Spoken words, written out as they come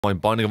My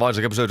Binding of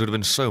Isaac episode would have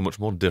been so much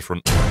more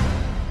different.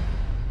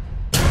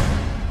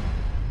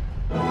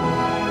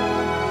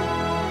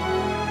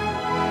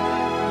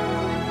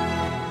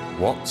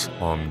 What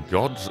on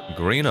God's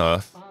green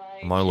earth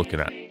am I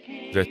looking at?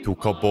 There two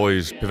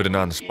cowboys pivoting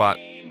on the spot,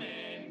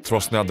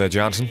 thrusting out their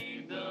Johnson.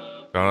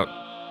 Got it?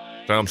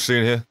 Is that what I'm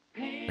seeing here?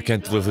 I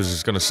can't tell if this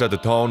is gonna set the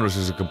tone or if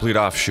this is a complete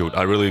offshoot.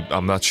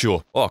 I'm not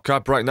sure. Oh,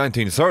 copyright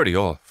 1930.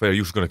 Oh, fair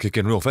use gonna kick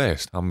in real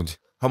fast.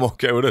 I'm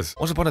okay with this.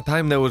 Once upon a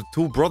time, there were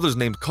two brothers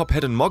named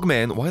Cuphead and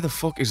Mugman. Why the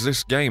fuck is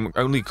this game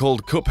only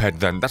called Cuphead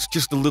then? That's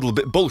just a little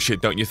bit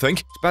bullshit, don't you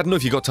think? It's bad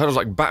enough you got titles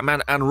like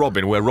Batman and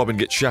Robin, where Robin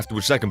gets shafted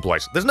with second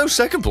place. There's no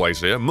second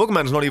place here.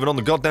 Mugman's not even on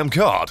the goddamn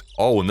card.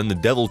 Oh, and then the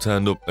devil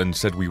turned up and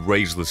said we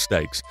raise the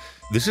stakes.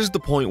 This is the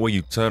point where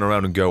you turn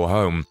around and go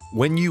home.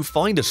 When you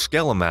find a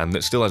Skeleman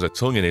that still has a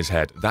tongue in his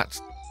head,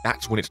 that's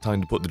when it's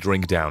time to put the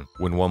drink down.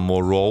 Win one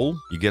more roll,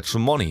 you get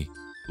some money.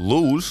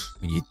 Lose,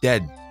 and you're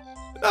dead.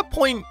 At that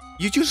point,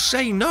 you just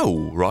say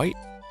no, right?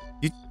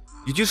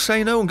 You just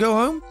say no and go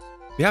home?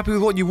 Be happy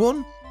with what you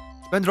won?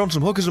 Spend it on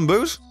some hookers and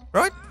booze,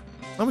 right?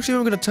 I'm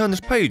actually going to turn this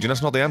page and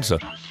that's not the answer.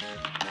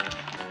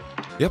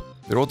 Yep,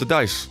 they rolled the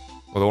dice.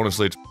 Although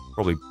honestly, it's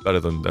probably better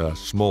than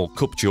small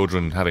cup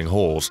children having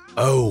whores.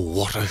 Oh,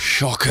 what a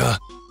shocker.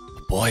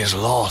 The boy is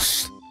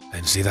lost.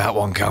 Didn't see that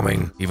one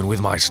coming. Even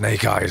with my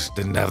snake eyes,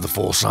 didn't have the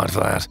foresight for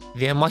that.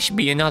 There must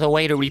be another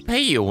way to repay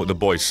you, the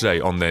boys say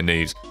on their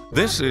knees.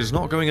 This is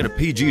not going in a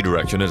PG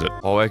direction, is it?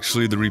 Oh,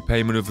 actually, the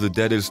repayment of the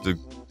dead is to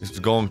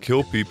go and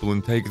kill people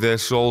and take their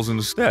souls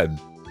instead.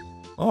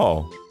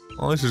 Oh,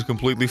 well, this is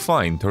completely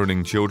fine,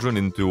 turning children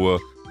into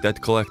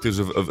debt collectors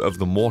of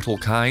the mortal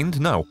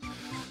kind. No,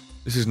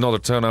 this is not a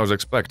turn I was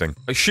expecting.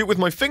 I shoot with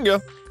my finger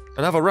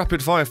and have a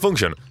rapid-fire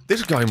function.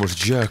 This guy must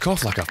jerk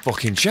off like a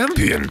fucking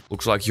champion.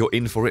 Looks like you're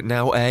in for it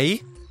now, eh?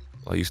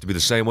 I used to be the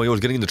same way I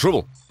was getting into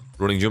trouble.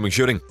 Running, jumping,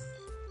 shooting.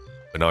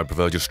 But now I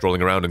prefer just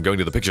strolling around and going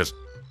to the pictures.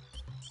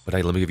 But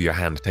hey, let me give you a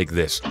hand. Take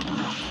this.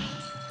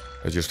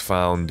 I just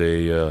found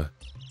a,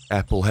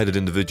 apple-headed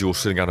individual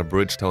sitting on a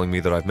bridge telling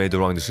me that I've made the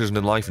wrong decision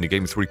in life and he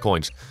gave me 3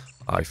 coins.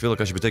 I feel like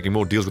I should be taking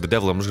more deals with the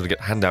devil. I'm just gonna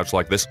get handouts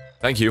like this.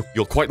 Thank you.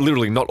 You're quite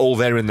literally not all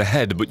there in the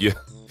head, but your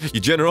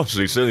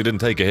generosity certainly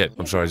didn't take a hit.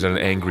 I'm sorry, is that an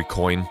angry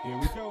coin?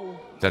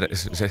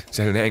 Is that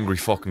an angry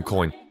fucking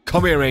coin?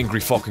 Come here, angry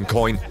fucking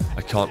coin.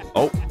 I can't.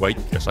 Oh, wait.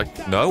 Yes,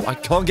 no, I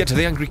can't get to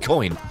the angry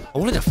coin. I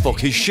wanted to fuck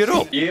his shit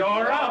up.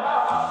 You're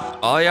up.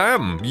 I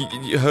am.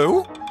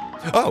 Who?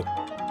 Oh.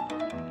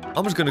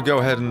 I'm just gonna go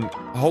ahead and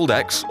hold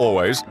X,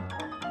 always,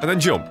 and then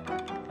jump.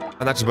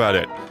 And that's about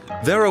it.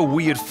 There are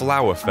weird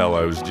flower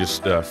fellows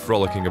just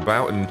frolicking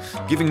about and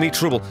giving me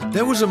trouble.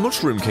 There was a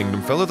Mushroom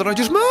Kingdom fellow that I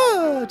just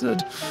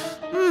murdered.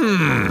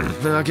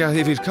 I guess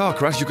if his car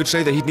crashed, you could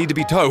say that he'd need to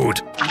be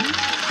towed.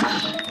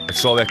 I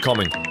saw that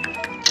coming.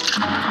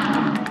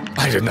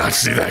 I did not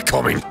see that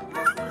coming.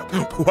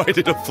 Why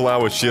did a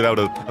flower shit out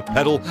a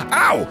pedal?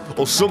 Ow!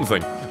 Or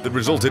something that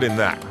resulted in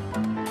that.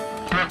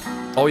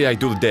 Oh yeah,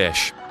 do the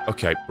dash.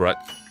 Okay, right.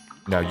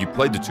 Now, you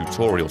played the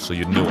tutorial, so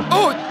you knew it.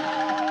 Oh!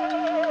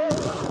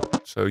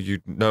 So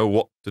you know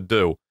what to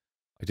do.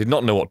 I did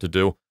not know what to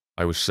do.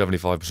 I was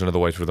 75% of the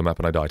way through the map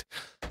and I died.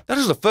 That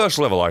is the first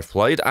level I've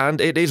played, and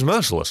it is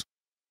merciless.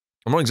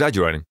 I'm not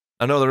exaggerating.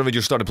 I know they've only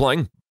just started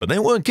playing, but they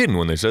weren't kidding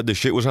when they said this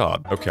shit was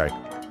hard. Okay.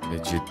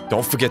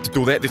 Don't forget to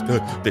do that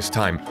this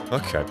time.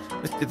 Okay.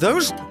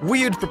 Those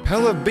weird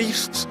propeller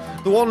beasts,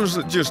 the ones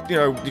that just, you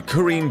know,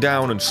 careen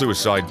down and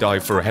suicide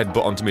dive for a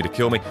headbutt onto me to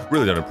kill me,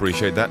 really don't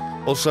appreciate that.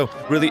 Also,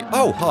 really,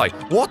 oh, hi.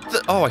 What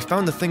the, oh, I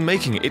found the thing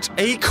making it. It's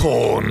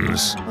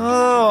acorns.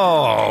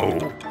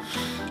 Oh.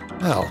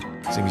 Well,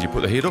 seeing as you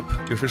put the heat up,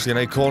 you're officially an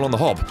acorn on the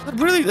hob.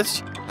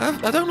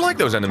 I don't like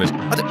those enemies.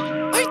 I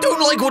don't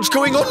like what's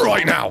going on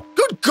right now.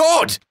 Good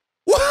God.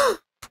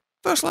 What?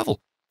 First level,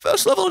 I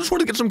just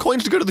want to get some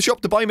coins to go to the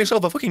shop to buy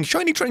myself a fucking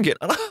shiny trinket,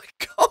 and I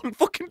can't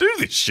fucking do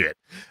this shit.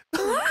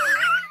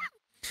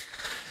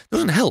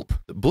 Doesn't help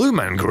that Blue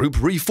Man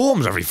Group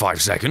reforms every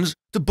 5 seconds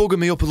to bugger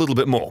me up a little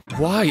bit more.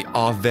 Why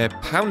are there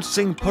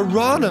pouncing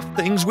piranha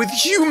things with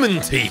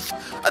human teeth?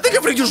 I think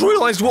I've just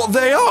realized what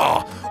they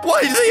are.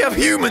 Why do they have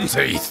human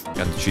teeth?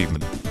 And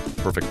achievement.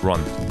 Perfect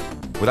run.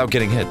 Without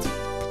getting hit.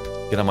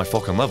 Get on my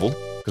fucking level,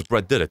 because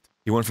Brett did it.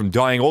 He went from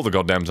dying all the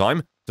goddamn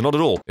time to not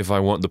at all. If I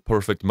want the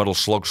perfect Metal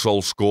Slug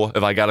Soul score,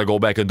 if I gotta go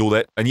back and do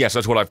that, and yes,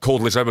 that's what I've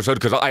called this episode,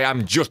 because I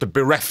am just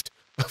bereft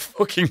of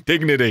fucking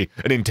dignity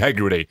and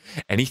integrity.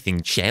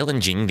 Anything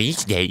challenging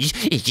these days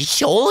is a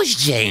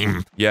Souls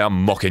game. Yeah,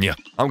 I'm mocking you.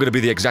 I'm gonna be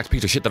the exact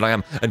piece of shit that I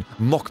am, and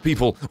mock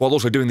people while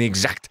also doing the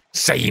exact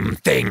same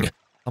thing.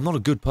 I'm not a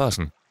good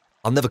person.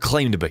 I'll never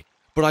claim to be.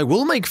 But I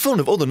will make fun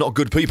of other not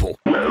good people.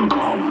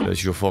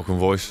 That's your fucking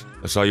voice.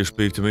 That's how you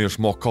speak to me, a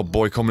small cop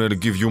boy coming in to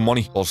give you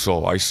money.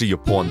 Also, I see your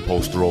porn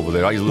poster over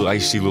there. I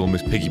see little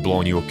Miss Piggy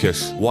blowing you a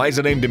kiss. Why is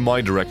it aimed in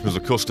my direction as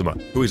a customer?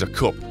 Who is a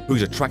cup?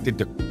 Who's attracted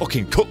to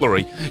fucking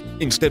cutlery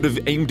instead of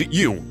aimed at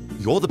you?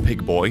 You're the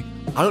pig boy.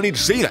 I don't need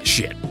to see that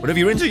shit. Whatever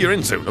you're into,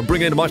 and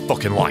bring it into my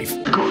fucking life.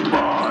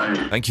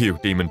 Goodbye. Thank you,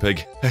 demon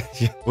pig.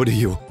 What are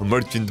you, a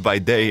merchant by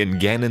day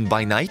and Ganon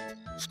by night?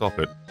 Stop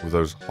it with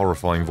those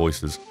horrifying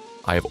voices.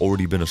 I have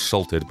already been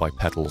assaulted by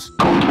petals.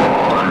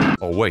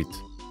 Oh, wait.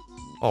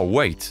 Oh,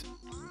 wait.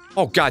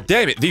 Oh, god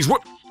damn it, these were...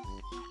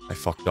 I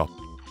fucked up.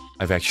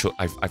 I've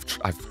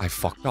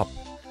fucked up.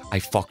 I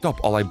fucked up.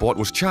 All I bought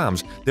was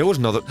charms. There was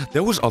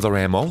other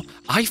ammo.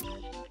 I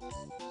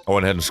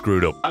went ahead and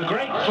screwed up. A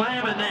great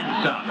slam and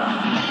then some.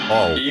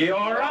 Oh.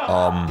 You're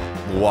up.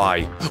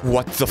 Why?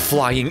 What the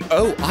flying...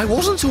 Oh, I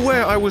wasn't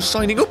aware I was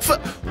signing up for...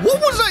 What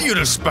was that you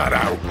just spat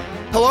out?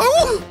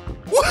 Hello?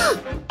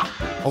 What?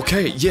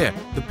 Okay, yeah,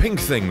 the pink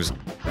things.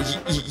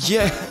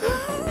 Yeah.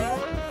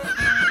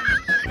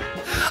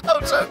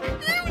 I'm so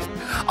confused.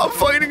 I'm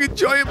fighting a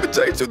giant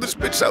potato that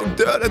spits out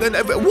dirt and then...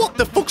 What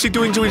the fuck's he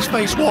doing to his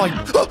face? Why?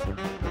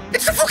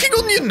 It's a fucking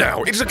onion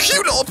now! It's a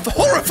cute,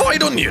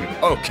 horrified onion!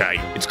 Okay,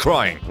 it's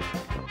crying.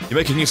 You're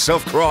making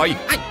yourself cry.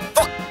 Hey,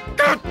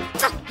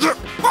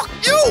 fuck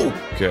you!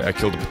 Okay, I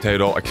killed a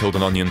potato, I killed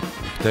an onion.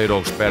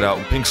 Potato spat out,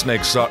 pink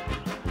snake suck.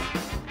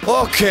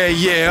 Okay,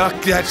 yeah,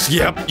 that's,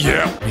 yep.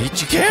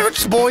 Eat your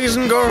carrots, boys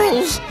and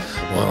girls.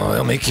 Well,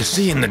 they'll make you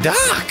see in the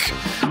dark.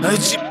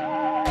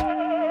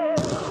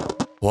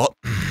 What?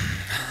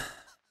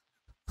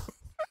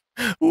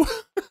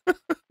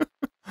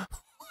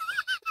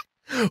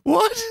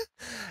 What?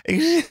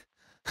 They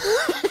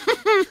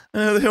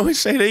always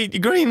say to eat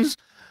your greens,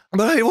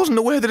 but I wasn't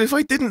aware that if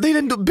I didn't, they'd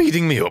end up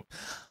beating me up.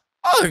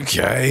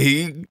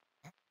 Okay.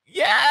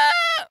 Yeah.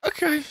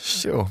 Okay,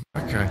 sure.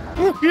 Okay.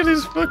 Look at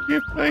his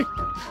fucking face.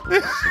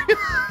 The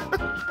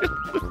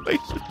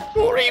face is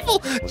pure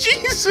evil.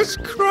 Jesus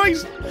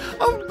Christ.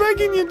 I'm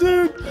begging you,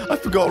 dude. I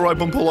forgot right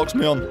bumper locks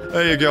me on.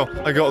 There you go.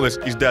 I got this.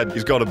 He's dead.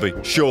 He's gotta be.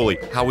 Surely.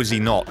 How is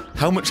he not?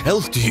 How much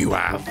health do you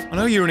have? I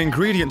know you're an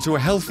ingredient to a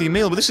healthy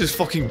meal, but this is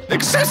fucking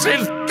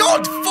excessive.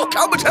 God, fuck,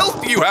 how much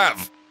health do you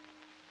have?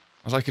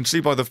 As I can see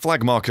by the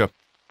flag marker,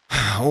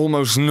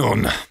 almost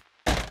none.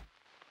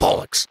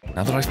 Bollocks!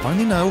 Now that I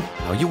finally know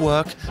how you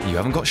work, and you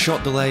haven't got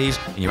shot delays,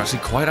 and you're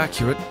actually quite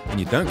accurate, and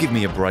you don't give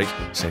me a break,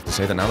 safe to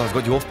say that now that I've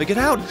got you all figured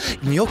out,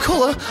 in your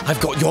colour,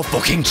 I've got your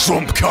fucking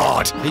trump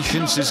card!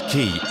 Patience is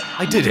key.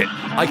 I did it.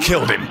 I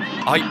killed him.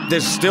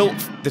 There's still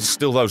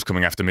those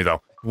coming after me,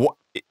 though. What?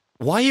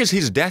 Why is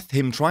his death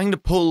him trying to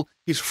pull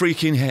his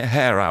freaking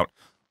hair out?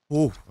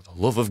 Oh, for the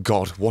love of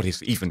God, what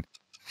is even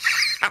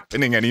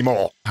happening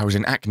anymore? I was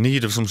in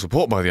need of some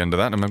support by the end of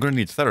that, and I'm going to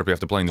need therapy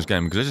after playing this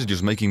game, because this is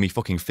just making me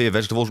fucking fear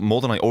vegetables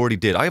more than I already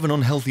did. I have an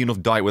unhealthy enough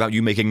diet without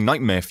you making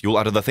nightmare fuel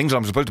out of the things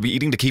I'm supposed to be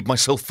eating to keep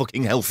myself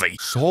fucking healthy.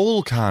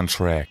 Soul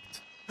contract.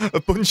 A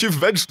bunch of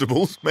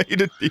vegetables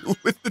made a deal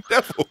with the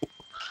devil.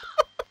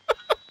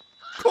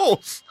 Of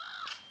course.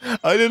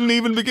 I didn't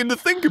even begin to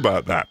think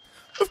about that.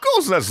 Of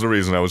course that's the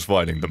reason I was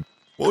fighting them.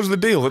 What was the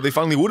deal? That they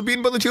finally would be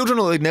eaten by the children,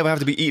 or they'd never have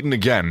to be eaten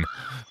again?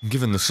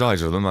 Given the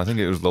size of them, I think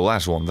it was the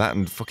last one. That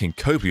and fucking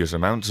copious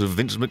amounts of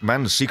Vince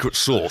McMahon's secret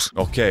sauce.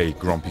 Okay,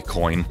 grumpy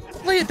coin.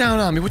 Lay it down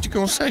on me, what you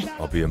gonna say?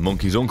 I'll be a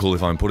monkey's uncle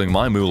if I'm putting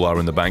my moolah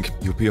in the bank.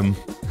 You'll be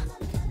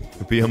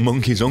a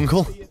monkey's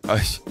uncle?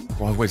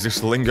 Why was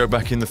this lingo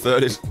back in the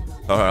 30s?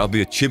 Alright, I'll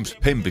be a chimp's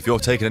pimp if you're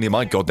taking any of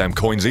my goddamn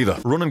coins either.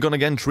 Run and gun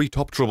again,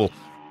 treetop trouble.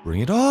 Bring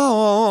it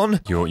on!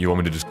 You want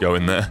me to just go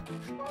in there?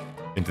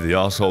 Into the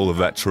arsehole of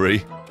that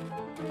tree?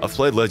 I've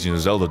played Legend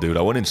of Zelda, dude.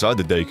 I went inside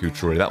the Deku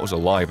tree. That was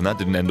alive, and that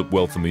didn't end up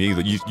well for me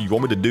either. You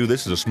want me to do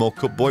this as a small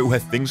cup boy where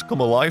things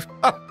come alive?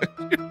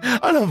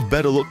 I'd have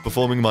better luck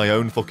performing my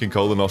own fucking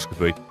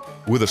colonoscopy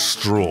with a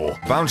straw.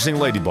 Bouncing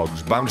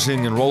ladybugs.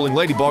 Bouncing and rolling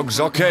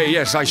ladybugs. Okay,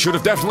 yes, I should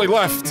have definitely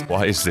left.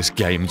 Why is this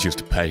game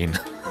just pain?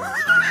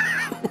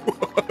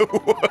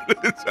 What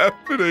is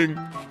happening?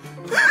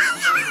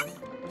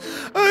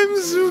 I'm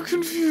so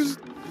confused.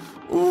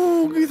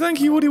 Oh,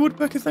 thank you, Woody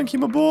Woodpecker. Thank you,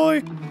 my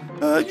boy.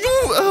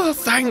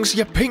 Thanks,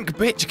 you pink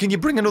bitch. Can you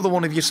bring another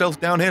one of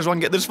yourself down here so I can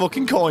get this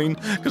fucking coin?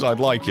 Because I'd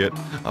like it.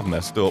 I've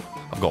messed up.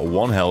 I've got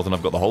 1 health and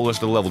I've got the whole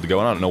rest of the level to go,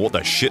 and I don't know what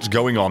the shit's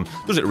going on.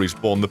 Does it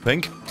respawn the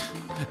pink?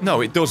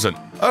 No, it doesn't.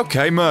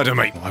 Okay, murder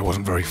me. I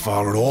wasn't very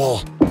far at all.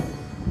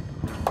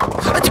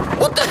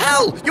 What the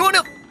hell? You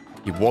wanna...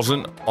 It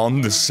wasn't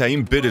on the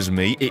same bit as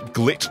me. It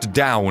glitched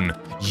down.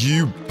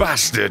 You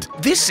bastard.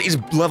 This is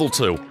level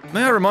 2.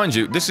 May I remind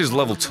you, this is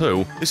level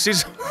 2. This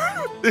is...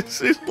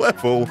 This is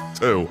level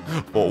 2.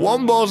 For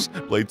 1 boss,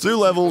 play 2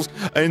 levels,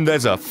 and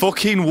there's a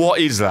fucking... What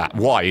is that?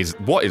 Why?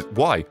 What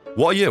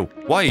are you?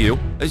 Why are you?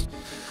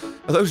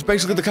 Are those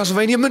basically the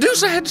Castlevania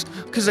Medusa heads?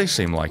 Because they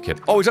seem like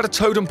it. Oh, is that a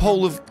totem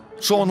pole of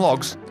sawn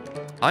logs?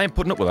 I ain't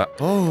putting up with that.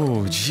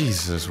 Oh,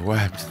 Jesus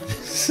wept.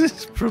 This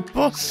is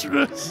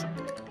preposterous.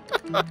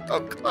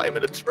 I'm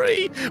climbing a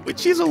tree,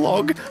 which is a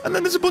log, and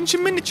then there's a bunch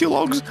of miniature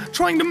logs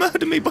trying to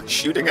murder me by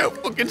shooting out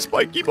fucking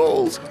spiky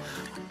balls.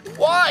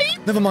 Why?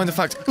 Never mind the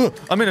fact,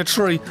 I'm in a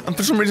tree, and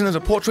for some reason there's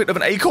a portrait of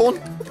an acorn.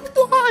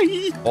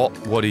 Why? Oh,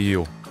 what are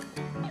you?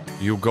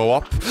 You go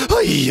up?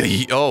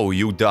 Oh,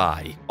 you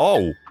die.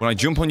 Oh, when I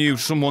jump on you,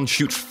 someone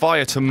shoots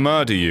fire to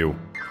murder you.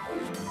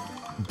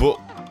 But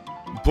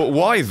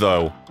why,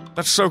 though?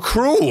 That's so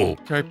cruel.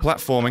 Okay,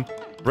 platforming.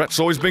 Brett's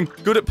always been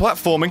good at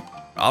platforming.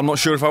 I'm not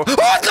sure if I...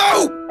 Oh,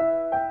 no!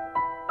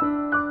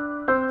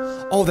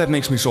 Oh, that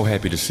makes me so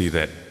happy to see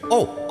that.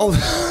 Oh,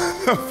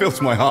 that fills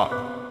my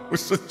heart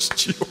with such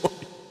joy.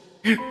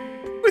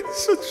 With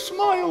such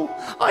smile.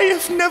 I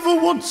have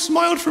never once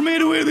smiled from ear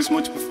to ear this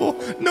much before,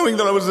 knowing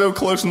that I was so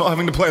close to not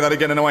having to play that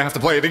again, and now I have to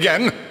play it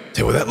again.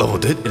 Tell you what that level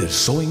did? It is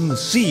sowing the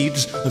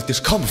seeds of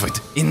discomfort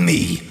in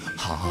me.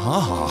 Ha ha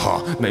ha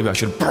ha. Maybe I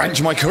should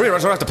branch my career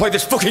as I have to play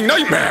this fucking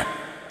nightmare.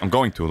 I'm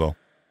going to, though.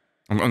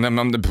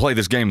 I'm to play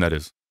this game, that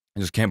is. I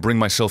just can't bring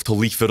myself to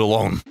leave it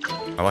alone.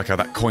 I like how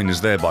that coin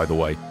is there, by the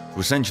way, to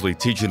essentially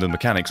teach you the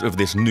mechanics of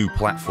this new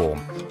platform.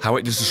 How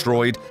it is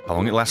destroyed, how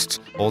long it lasts,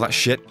 all that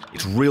shit.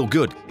 It's real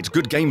good. It's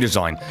good game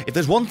design. If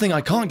there's one thing I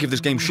can't give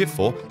this game shit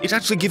for, it's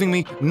actually giving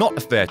me not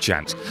a fair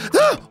chance.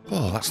 Ah!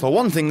 Oh, that's the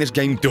one thing this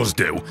game does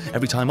do.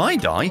 Every time I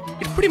die,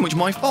 it's pretty much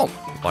my fault.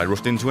 If I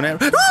rushed into an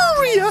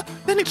area,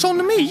 then it's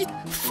on me,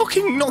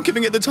 fucking not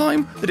giving it the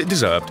time that it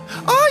deserved.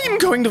 I'm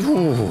going to...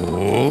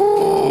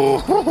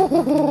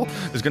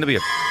 There's gonna be a...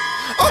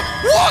 Oh,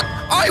 what?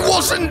 I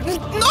wasn't...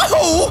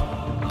 No!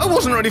 I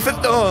wasn't ready for...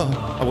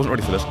 I wasn't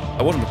ready for this.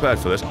 I wasn't prepared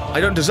for this. I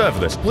don't deserve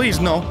this. Please,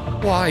 no.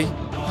 Why?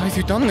 Why have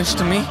you done this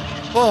to me?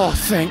 Oh,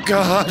 thank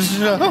God.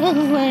 Oh,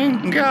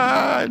 thank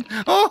God.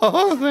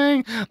 Oh,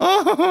 thank...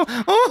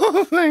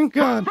 Oh, thank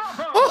God.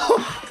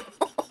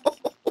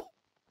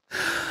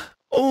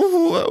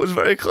 Oh, that was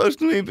very close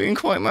to me being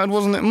quite mad,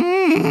 wasn't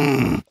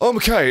it?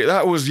 Okay,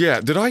 that was, yeah.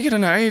 Did I get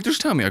an A?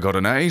 Just tell me I got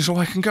an A so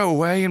I can go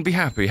away and be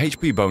happy.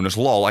 HP bonus,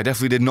 lol. I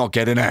definitely did not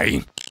get an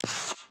A.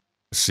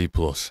 A C+.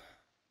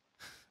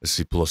 A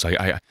C+.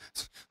 I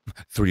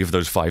 3 of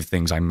those 5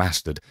 things I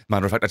mastered.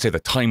 Matter of fact, I'd say the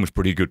time was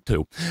pretty good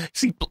too.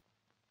 C+.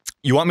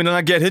 You want me to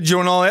not get hit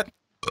during all that?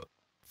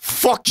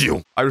 Fuck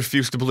you! I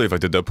refuse to believe I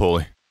did that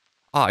poorly.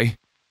 I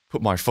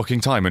put my fucking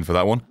time in for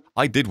that one.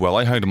 I did well,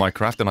 I honed my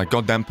craft, and I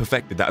goddamn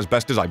perfected that as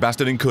best as I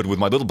bastarding could with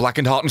my little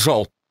blackened heart and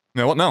soul.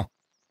 You know what now?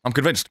 I'm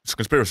convinced. It's a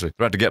conspiracy.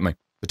 They're out to get me.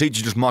 The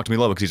teacher just marked me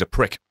lower because he's a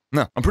prick.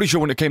 No, I'm pretty sure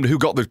when it came to who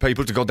got those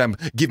papers to goddamn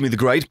give me the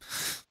grade,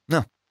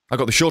 no, I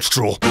got the short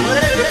straw.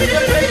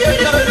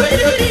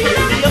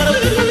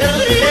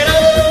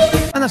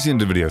 And that's the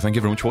end of the video. Thank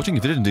you very much for watching.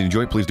 If you did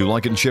enjoy it, please do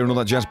like it and share and all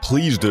that jazz.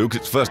 Please do,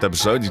 because it's the first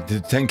episode. You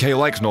did 10k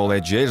likes and all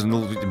that jazz, and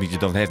I mean, you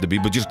don't have to be,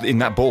 but just in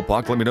that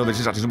ballpark, let me know this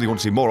is actually something you want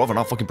to see more of, and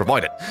I'll fucking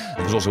provide it. And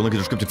there's also a link in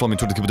the description. Follow me on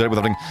Twitter, keep it with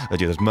everything.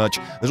 There's merch.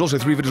 There's also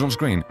 3 videos on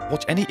screen.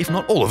 Watch any, if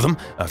not all of them.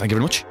 Thank you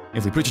very much.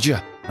 If we appreciate you,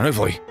 and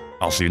hopefully,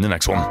 I'll see you in the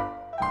next one.